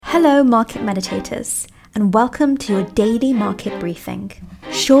Hello, market meditators, and welcome to your daily market briefing.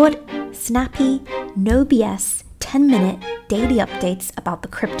 Short, snappy, no BS, 10-minute daily updates about the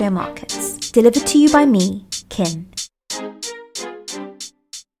crypto markets. Delivered to you by me, Kin.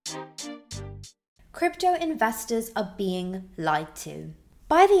 Crypto investors are being lied to.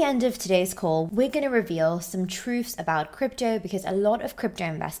 By the end of today's call, we're going to reveal some truths about crypto because a lot of crypto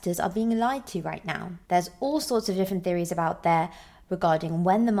investors are being lied to right now. There's all sorts of different theories about there regarding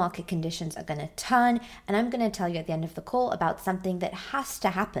when the market conditions are going to turn, and I'm going to tell you at the end of the call about something that has to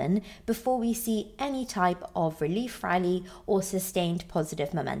happen before we see any type of relief rally or sustained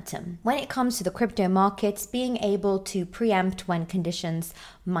positive momentum. When it comes to the crypto markets, being able to preempt when conditions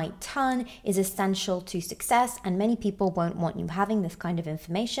might turn is essential to success, and many people won't want you having this kind of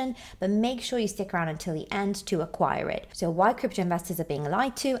information, but make sure you stick around until the end to acquire it. So why crypto investors are being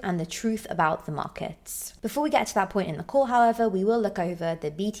lied to and the truth about the markets. Before we get to that point in the call, however, we will look over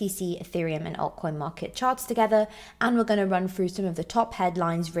the BTC, Ethereum, and altcoin market charts together, and we're going to run through some of the top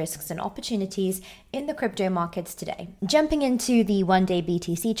headlines, risks, and opportunities in the crypto markets today. Jumping into the one-day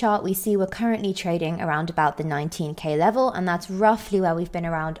BTC chart, we see we're currently trading around about the 19K level, and that's roughly where we've been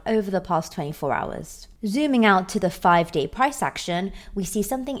around over the past 24 hours. Zooming out to the 5-day price action, we see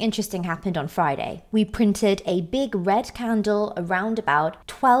something interesting happened on Friday. We printed a big red candle around about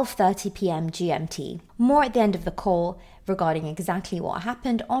 12:30 p.m. GMT. More at the end of the call regarding exactly what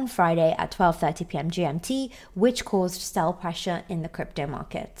happened on Friday at 12:30 p.m. GMT, which caused sell pressure in the crypto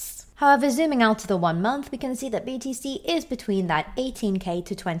markets. However, zooming out to the 1 month, we can see that BTC is between that 18K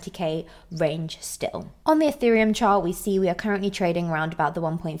to 20K range still. On the Ethereum chart, we see we are currently trading around about the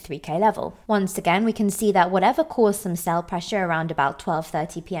 1.3K level. Once again, we can see that whatever caused some sell pressure around about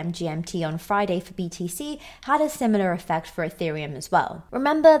 12:30 p.m. GMT on Friday for BTC had a similar effect for Ethereum as well.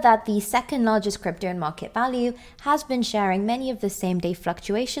 Remember that the second largest crypto in market value has been sharing many of the same day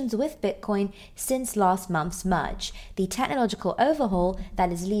fluctuations with Bitcoin since last month's merge, the technological overhaul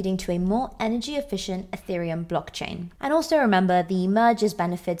that is leading to a more energy efficient Ethereum blockchain. And also remember, the merger's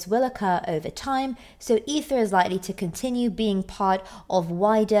benefits will occur over time, so Ether is likely to continue being part of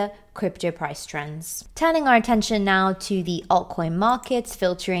wider crypto price trends. Turning our attention now to the altcoin markets,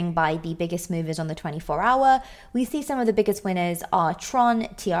 filtering by the biggest movers on the 24-hour, we see some of the biggest winners are Tron,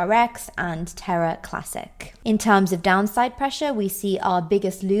 TRX, and Terra Classic. In terms of downside pressure, we see our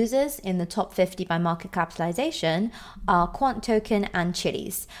biggest losers in the top 50 by market capitalization are Quant Token and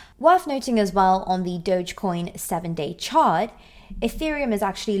Chiliz. Worth noting as well on the Dogecoin 7-day chart, Ethereum has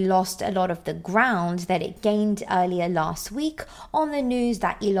actually lost a lot of the ground that it gained earlier last week on the news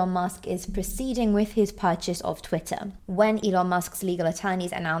that Elon Musk is proceeding with his purchase of Twitter. When Elon Musk's legal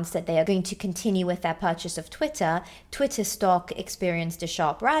attorneys announced that they are going to continue with their purchase of Twitter, Twitter stock experienced a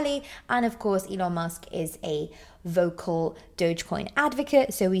sharp rally, and of course Elon Musk is a vocal Dogecoin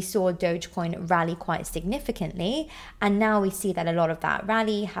advocate, so we saw Dogecoin rally quite significantly, and now we see that a lot of that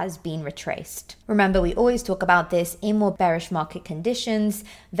rally has been retraced. Remember, we always talk about this in more bearish market conditions.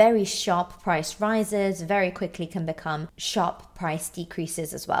 Very sharp price rises very quickly can become sharp price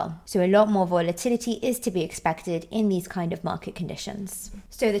decreases as well. So a lot more volatility is to be expected in these kind of market conditions.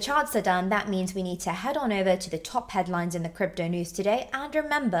 So the charts are done. That means we need to head on over to the top headlines in the crypto news today. And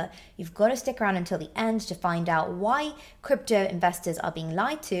remember, you've got to stick around until the end to find out why crypto investors are being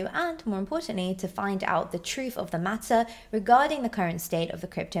lied to, and more importantly, to find out the truth of the matter regarding the current state of the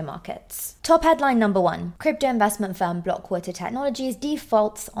crypto markets. Top headline number 1, crypto investment firm Blockwater Technologies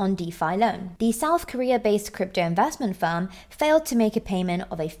defaults on DeFi loan. The South Korea-based crypto investment firm failed to make a payment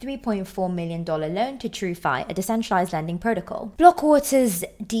of a $3.4 million loan to TrueFi, a decentralized lending protocol. Blockwater's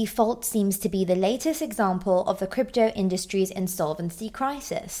default seems to be the latest example of the crypto industry's insolvency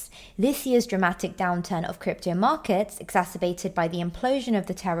crisis. This year's dramatic downturn of crypto markets, exacerbated by the implosion of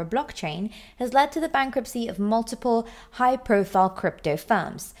the Terra blockchain, has led to the bankruptcy of multiple high-profile crypto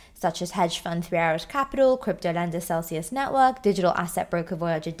firms, such as hedge fund 3 Arrows Capital, crypto lender Celsius Network, digital asset broker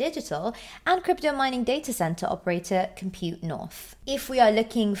Voyager Digital, and crypto mining data center operator Compute North. If we are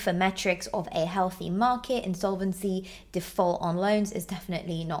looking for metrics of a healthy market, insolvency default on loans is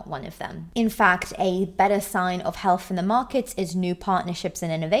definitely not one of them. In fact, a better sign of health in the markets is new partnerships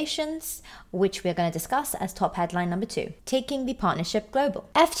and innovations, which we're going to discuss as top headline number 2, taking the partnership global.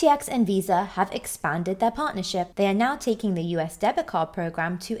 FTX and Visa have expanded their partnership. They are now taking the US debit card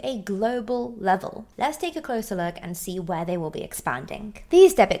program to a global level. Let's take a closer look and see where they will be expanding.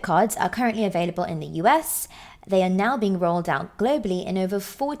 These debit cards are currently available in the US, They are now being rolled out globally in over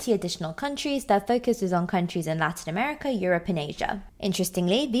 40 additional countries. Their focus is on countries in Latin America, Europe, and Asia.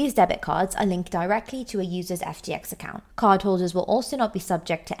 Interestingly, these debit cards are linked directly to a user's FTX account. Cardholders will also not be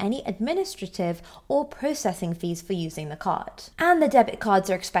subject to any administrative or processing fees for using the card. And the debit cards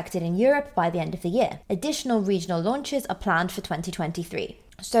are expected in Europe by the end of the year. Additional regional launches are planned for 2023.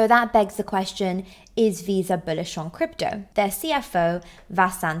 So that begs the question, is Visa bullish on crypto? Their CFO,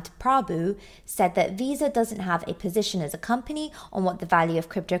 Vasant Prabhu, said that Visa doesn't have a position as a company on what the value of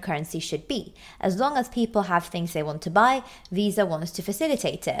cryptocurrency should be. As long as people have things they want to buy, Visa wants to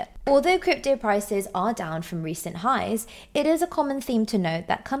facilitate it. Although crypto prices are down from recent highs, it is a common theme to note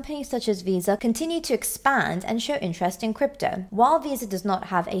that companies such as Visa continue to expand and show interest in crypto. While Visa does not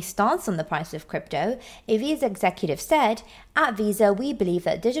have a stance on the price of crypto, a Visa executive said, "At Visa, we believe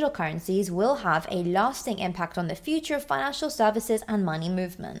that digital currencies will have a lasting impact on the future of financial services and money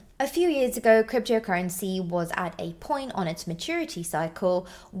movement." A few years ago, cryptocurrency was at a point on its maturity cycle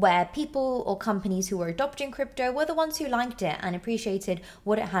where people or companies who were adopting crypto were the ones who liked it and appreciated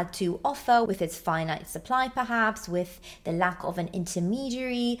what it had to offer with its finite supply, perhaps, with the lack of an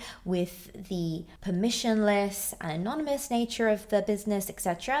intermediary, with the permissionless and anonymous nature of the business,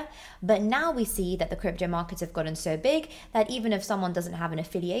 etc. But now we see that the crypto markets have gotten so big that even if someone doesn't have an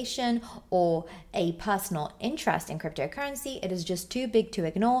affiliation or a personal interest in cryptocurrency, it is just too big to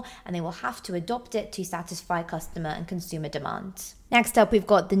ignore, and they will have to adopt it to satisfy customer and consumer demand. Next up, we've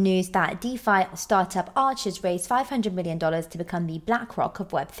got the news that DeFi startup Arch has raised $500 million to become the BlackRock of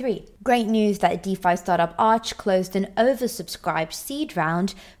Web3. Great news that DeFi startup Arch closed an oversubscribed seed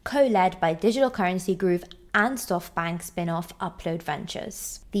round co-led by digital currency group and SoftBank spin-off Upload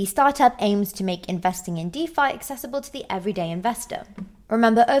Ventures. The startup aims to make investing in DeFi accessible to the everyday investor.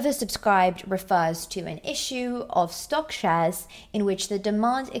 Remember, oversubscribed refers to an issue of stock shares in which the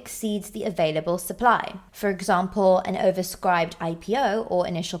demand exceeds the available supply. For example, an oversubscribed IPO or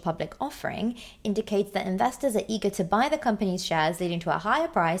initial public offering indicates that investors are eager to buy the company's shares, leading to a higher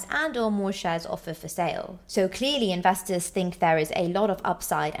price and or more shares offered for sale. So clearly, investors think there is a lot of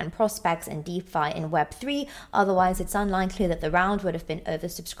upside and prospects in DeFi in Web3, otherwise it's unlikely that the round would have been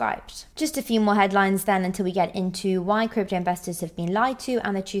oversubscribed. Just a few more headlines then until we get into why crypto investors have been lied to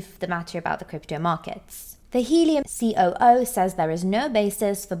and the truth of the matter about the crypto markets. The Helium COO says there is no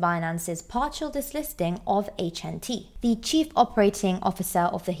basis for Binance's partial dislisting of HNT. The Chief Operating Officer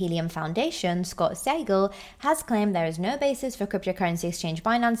of the Helium Foundation, Scott Sagal, has claimed there is no basis for cryptocurrency exchange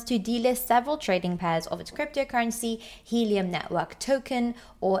Binance to delist several trading pairs of its cryptocurrency Helium Network Token,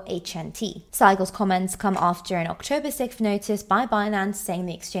 or HNT. Sagal's comments come after an October 6th notice by Binance saying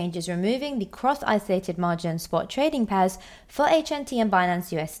the exchange is removing the cross-isolated margin spot trading pairs for HNT and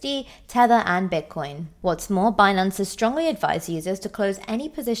Binance USD, Tether, and Bitcoin. What's more, Binance has strongly advised users to close any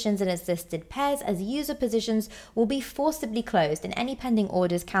positions in its listed pairs, as user positions will be forcibly closed and any pending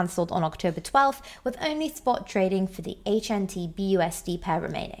orders cancelled on October 12th, with only spot trading for the HNT BUSD pair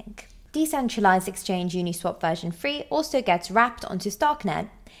remaining. Decentralized exchange Uniswap version 3 also gets wrapped onto Starknet.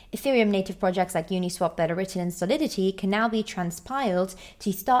 Ethereum native projects like Uniswap that are written in Solidity can now be transpiled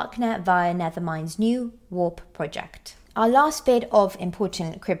to Starknet via Nethermind's new Warp project. Our last bit of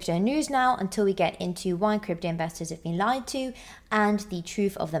important crypto news now until we get into why crypto investors have been lied to and the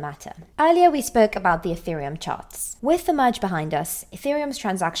truth of the matter. Earlier we spoke about the Ethereum charts. With the merge behind us, Ethereum's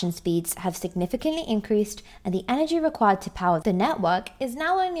transaction speeds have significantly increased and the energy required to power the network is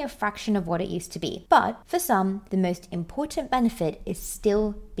now only a fraction of what it used to be. But for some, the most important benefit is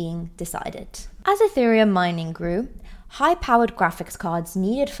still being decided. As Ethereum mining grew, high-powered graphics cards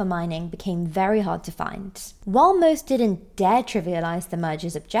needed for mining became very hard to find. While most didn't dare trivialize the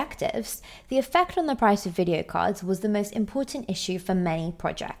merger's objectives, the effect on the price of video cards was the most important issue for many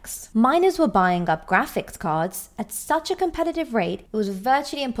projects. Miners were buying up graphics cards at such a competitive rate, it was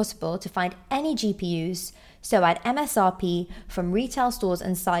virtually impossible to find any GPUs, so at MSRP from retail stores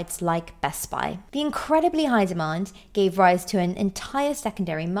and sites like Best Buy. The incredibly high demand gave rise to an entire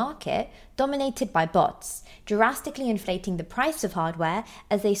secondary market dominated by bots, drastically inflating the price of hardware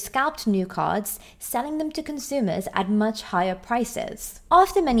as they scalped new cards, selling them to consumers at much higher prices.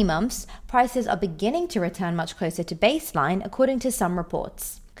 After many months, prices are beginning to return much closer to baseline, according to some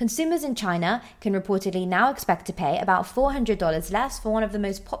reports. Consumers in China can reportedly now expect to pay about $400 less for one of the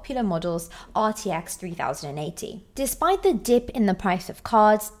most popular models, RTX 3080. Despite the dip in the price of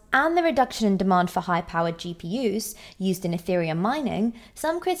cards and the reduction in demand for high-powered GPUs used in Ethereum mining,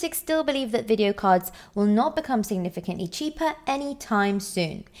 some critics still believe that video cards will not become significantly cheaper anytime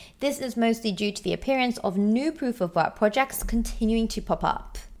soon. This is mostly due to the appearance of new proof-of-work projects continuing to pop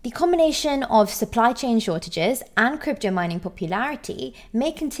up. The combination of supply chain shortages and crypto mining popularity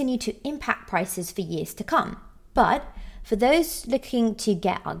may continue to impact prices for years to come. But for those looking to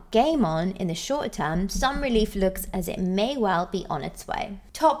get our game on in the short term, some relief looks as it may well be on its way.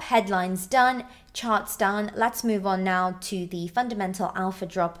 Top headlines done, charts done. Let's move on now to the fundamental alpha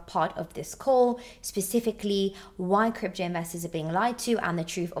drop part of this call, specifically why crypto investors are being lied to and the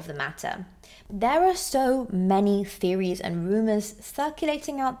truth of the matter. There are so many theories and rumors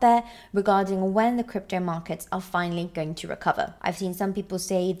circulating out there regarding when the crypto markets are finally going to recover. I've seen some people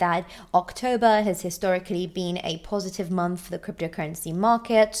say that October has historically been a positive month for the cryptocurrency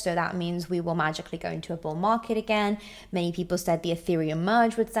market, so that means we will magically go into a bull market again. Many people said the Ethereum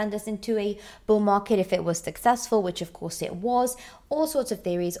merge would send us into a bull market if it was successful, which of course it was. All sorts of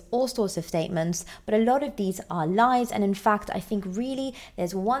theories, all sorts of statements, but a lot of these are lies. And in fact, I think really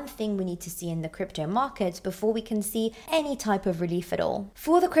there's one thing we need to see in the crypto markets before we can see any type of relief at all.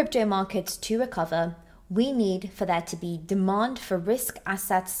 For the crypto markets to recover, we need for there to be demand for risk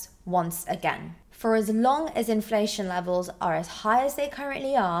assets once again. For as long as inflation levels are as high as they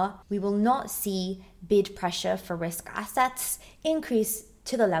currently are, we will not see bid pressure for risk assets increase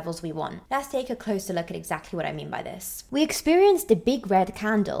to the levels we want. Let's take a closer look at exactly what I mean by this. We experienced a big red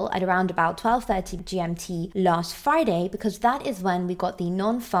candle at around about 12:30 GMT last Friday because that is when we got the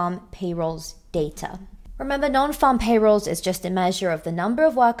non-farm payrolls data. Remember, non-farm payrolls is just a measure of the number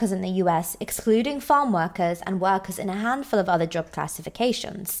of workers in the US, excluding farm workers and workers in a handful of other job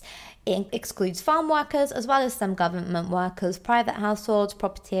classifications. It excludes farm workers as well as some government workers, private households,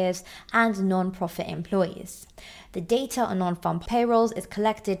 properties, and non-profit employees. The data on non-farm payrolls is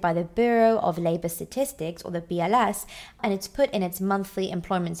collected by the Bureau of Labor Statistics, or the BLS, and it's put in its monthly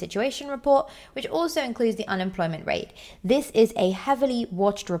employment situation report, which also includes the unemployment rate. This is a heavily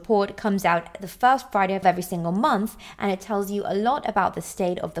watched report. It comes out the first Friday of every single month, and it tells you a lot about the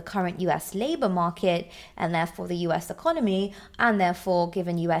state of the current US labor market, and therefore the US economy, and therefore,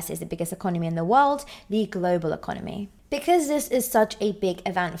 given US is the biggest economy in the world, the global economy. Because this is such a big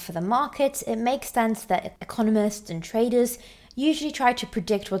event for the markets, it makes sense that economists and traders usually try to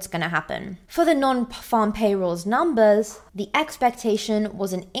predict what's going to happen. For the non-farm payrolls numbers, the expectation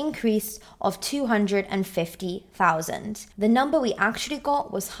was an increase of 250,000. The number we actually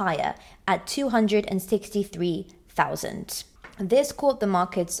got was higher at 263,000. This caught the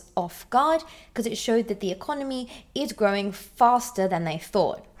markets off guard because it showed that the economy is growing faster than they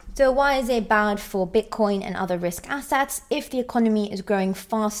thought. So why is it bad for Bitcoin and other risk assets if the economy is growing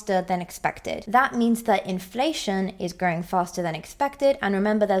faster than expected? That means that inflation is growing faster than expected. And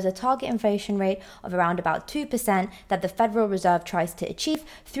remember, there's a target inflation rate of around about 2% that the Federal Reserve tries to achieve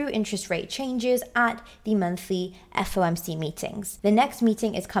through interest rate changes at the monthly FOMC meetings. The next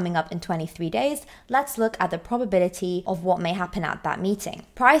meeting is coming up in 23 days. Let's look at the probability of what may happen at that meeting.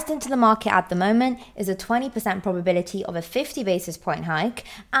 Priced into the market at the moment is a 20% probability of a 50 basis point hike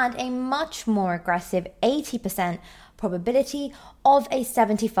and a much more aggressive 80% probability of a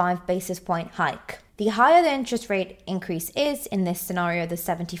 75 basis point hike. The higher the interest rate increase is, in this scenario, the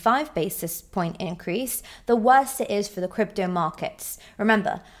 75 basis point increase, the worse it is for the crypto markets.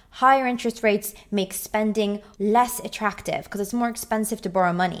 Remember, higher interest rates make spending less attractive because it's more expensive to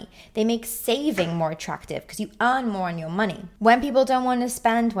borrow money. They make saving more attractive because you earn more on your money. When people don't want to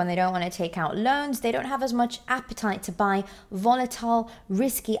spend, when they don't want to take out loans, they don't have as much appetite to buy volatile,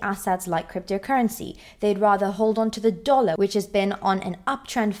 risky assets like cryptocurrency. They'd rather hold on to the dollar, which has been on an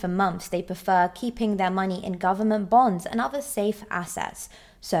uptrend for months. They prefer keeping their money in government bonds and other safe assets.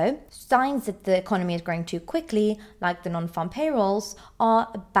 So, signs that the economy is growing too quickly, like the non-farm payrolls,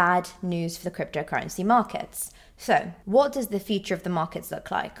 are bad news for the cryptocurrency markets. So, what does the future of the markets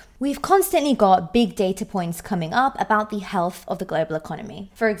look like? We've constantly got big data points coming up about the health of the global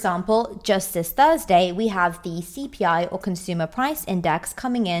economy. For example, just this Thursday, we have the CPI, or Consumer Price Index,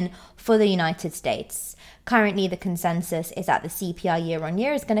 coming in for the United States. Currently, the consensus is that the CPI year on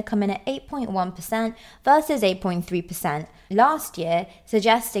year is going to come in at 8.1% versus 8.3% last year,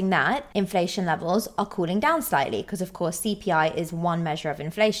 suggesting that inflation levels are cooling down slightly because, of course, CPI is one measure of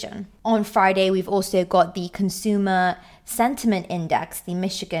inflation. On Friday, we've also got the Consumer Sentiment Index, the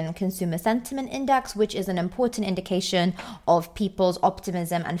Michigan Consumer Sentiment Index, which is an important indication of people's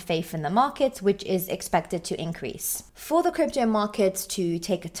optimism and faith in the markets, which is expected to increase. For the crypto markets to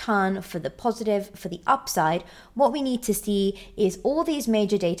take a turn for the positive, for the upside, what we need to see is all these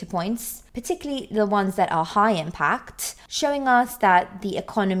major data points, particularly the ones that are high impact, showing us that the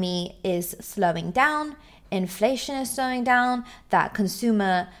economy is slowing down, inflation is slowing down, that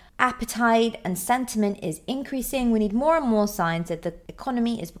consumer appetite and sentiment is increasing. We need more and more signs that the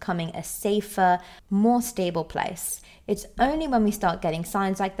economy is becoming a safer, more stable place. It's only when we start getting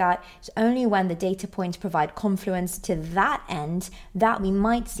signs like that, it's only when the data points provide confluence to that end that we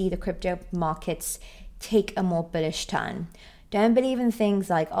might see the crypto markets take a more bullish turn. Don't believe in things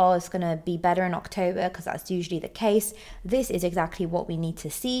like, oh, it's going to be better in October, because that's usually the case. This is exactly what we need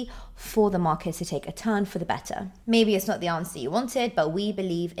to see for the market to take a turn for the better. Maybe it's not the answer you wanted, but we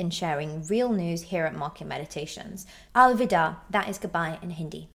believe in sharing real news here at Market Meditations. Alvida, that is goodbye in Hindi.